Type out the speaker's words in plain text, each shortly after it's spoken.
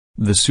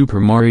The Super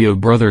Mario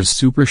Bros.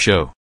 Super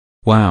Show.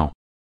 Wow.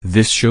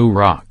 This show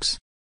rocks.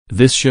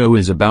 This show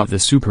is about the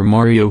Super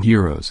Mario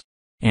heroes.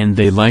 And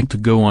they like to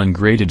go on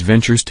great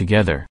adventures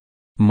together.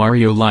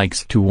 Mario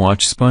likes to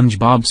watch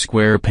SpongeBob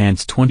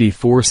SquarePants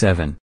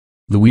 24/7.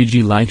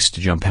 Luigi likes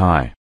to jump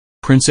high.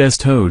 Princess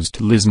Toad's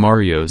Liz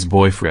Mario's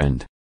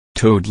boyfriend.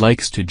 Toad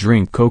likes to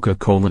drink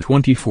Coca-Cola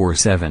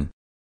 24/7.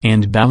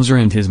 And Bowser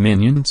and his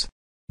minions?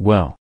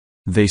 Well,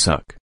 they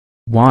suck.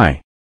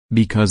 Why?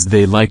 Because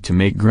they like to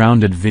make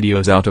grounded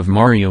videos out of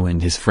Mario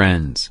and his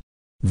friends.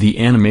 The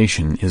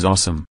animation is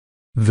awesome.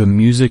 The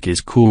music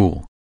is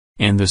cool.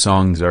 And the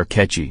songs are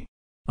catchy.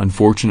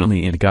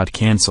 Unfortunately it got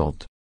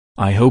cancelled.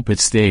 I hope it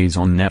stays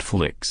on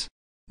Netflix.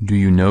 Do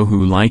you know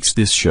who likes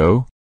this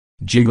show?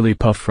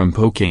 Jigglypuff from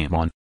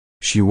Pokémon.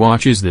 She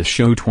watches this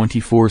show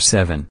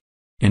 24/7.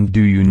 And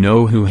do you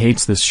know who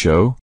hates this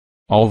show?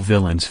 All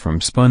villains from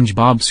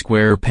SpongeBob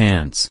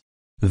SquarePants.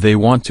 They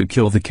want to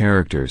kill the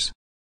characters.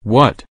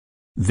 What?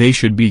 They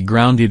should be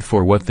grounded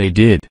for what they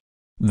did.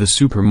 The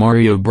Super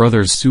Mario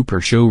Bros.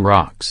 Super Show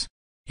rocks.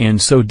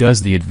 And so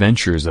does the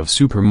adventures of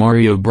Super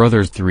Mario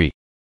Bros. 3.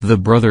 The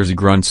Brothers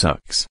Grunt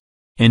sucks.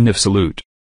 End of salute.